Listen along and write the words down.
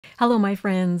Hello, my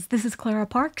friends. This is Clara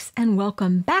Parks, and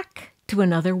welcome back to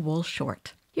another Wool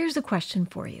Short. Here's a question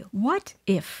for you. What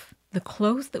if the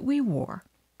clothes that we wore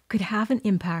could have an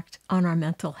impact on our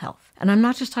mental health? And I'm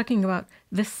not just talking about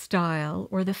the style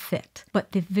or the fit,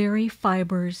 but the very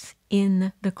fibers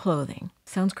in the clothing.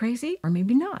 Sounds crazy? Or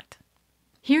maybe not.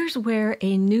 Here's where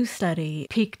a new study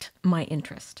piqued my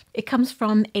interest. It comes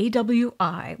from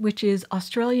AWI, which is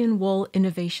Australian Wool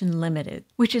Innovation Limited,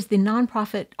 which is the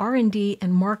nonprofit R&D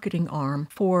and marketing arm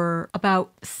for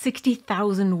about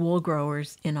 60,000 wool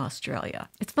growers in Australia.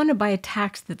 It's funded by a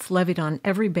tax that's levied on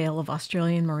every bale of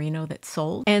Australian merino that's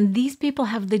sold, and these people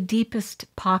have the deepest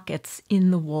pockets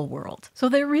in the wool world. So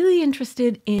they're really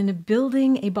interested in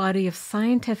building a body of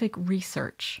scientific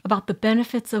research about the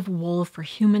benefits of wool for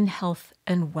human health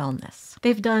and wellness.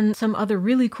 They've done some other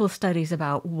really cool studies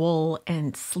about wool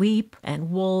and sleep and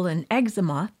wool and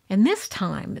eczema. And this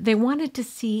time they wanted to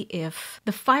see if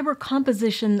the fiber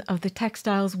composition of the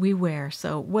textiles we wear,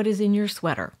 so what is in your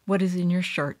sweater, what is in your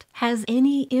shirt, has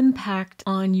any impact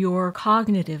on your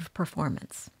cognitive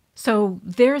performance. So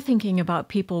they're thinking about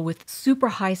people with super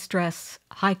high stress,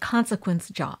 high consequence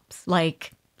jobs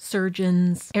like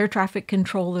surgeons, air traffic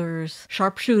controllers,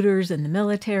 sharpshooters in the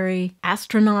military,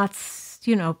 astronauts,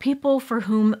 people for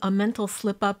whom a mental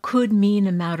slip-up could mean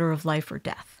a matter of life or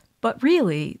death. But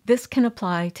really, this can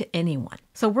apply to anyone.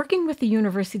 So working with the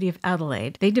University of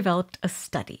Adelaide, they developed a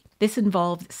study. This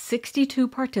involved 62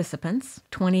 participants,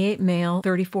 28 male,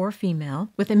 34 female,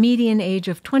 with a median age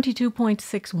of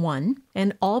 22.61,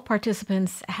 and all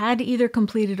participants had either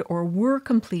completed or were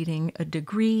completing a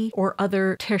degree or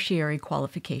other tertiary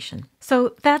qualification.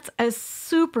 So that's a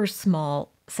super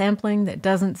small sampling that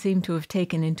doesn't seem to have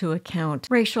taken into account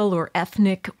racial or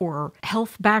ethnic or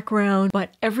health background,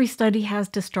 but every study has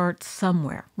to start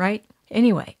somewhere, right?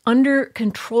 Anyway, under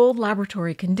controlled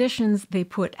laboratory conditions, they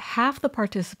put half the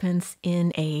participants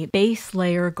in a base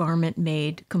layer garment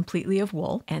made completely of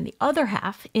wool, and the other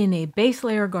half in a base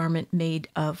layer garment made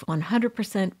of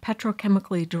 100%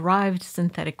 petrochemically derived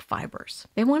synthetic fibers.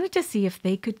 They wanted to see if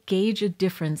they could gauge a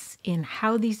difference in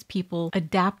how these people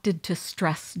adapted to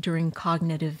stress during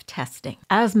cognitive testing,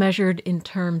 as measured in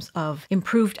terms of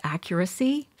improved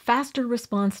accuracy, faster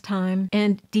response time,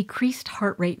 and decreased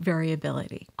heart rate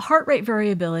variability. Heart rate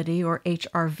variability, or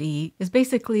HRV, is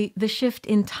basically the shift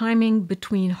in timing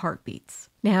between heartbeats.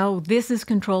 Now, this is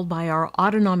controlled by our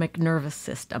autonomic nervous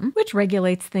system, which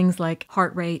regulates things like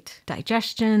heart rate,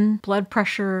 digestion, blood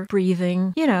pressure,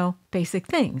 breathing, basic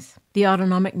things. The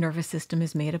autonomic nervous system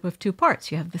is made up of two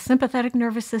parts. You have the sympathetic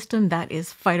nervous system, that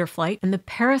is fight or flight, and the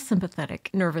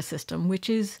parasympathetic nervous system, which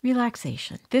is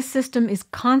relaxation. This system is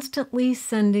constantly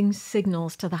sending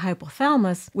signals to the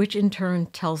hypothalamus, which in turn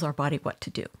tells our body what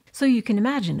to do. So you can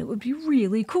imagine it would be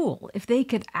really cool if they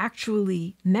could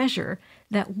actually measure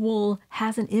that wool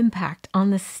has an impact on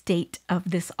the state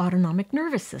of this autonomic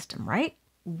nervous system, right?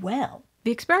 Well,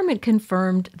 the experiment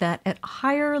confirmed that at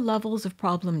higher levels of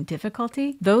problem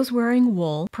difficulty, those wearing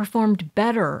wool performed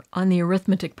better on the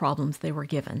arithmetic problems they were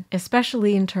given,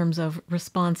 especially in terms of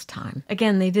response time.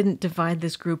 Again, they didn't divide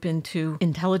this group into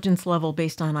intelligence level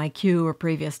based on IQ or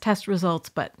previous test results,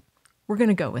 but we're going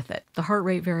to go with it. The heart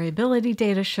rate variability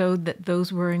data showed that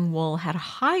those wearing wool had a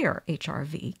higher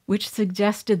HRV, which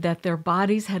suggested that their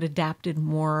bodies had adapted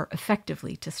more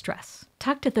effectively to stress.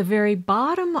 Tucked at the very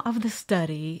bottom of the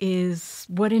study is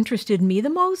what interested me the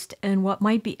most and what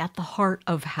might be at the heart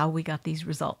of how we got these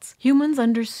results. Humans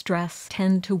under stress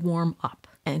tend to warm up,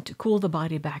 and to cool the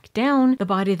body back down, the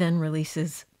body then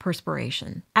releases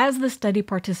perspiration. As the study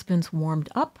participants warmed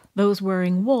up, those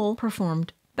wearing wool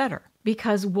performed better,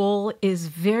 because wool is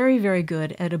very, very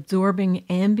good at absorbing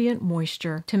ambient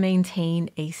moisture to maintain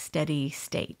a steady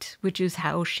state, which is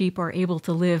how sheep are able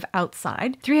to live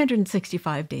outside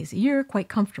 365 days a year quite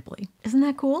comfortably. Isn't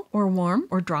that cool? Or warm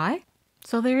or dry?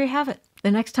 So there you have it. The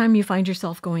next time you find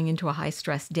yourself going into a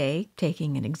high-stress day,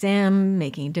 taking an exam,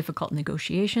 making a difficult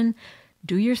negotiation,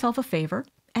 do yourself a favor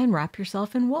and wrap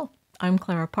yourself in wool. I'm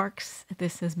Clara Parks.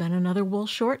 This has been another Wool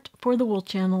Short for the Wool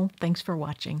Channel. Thanks for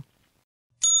watching.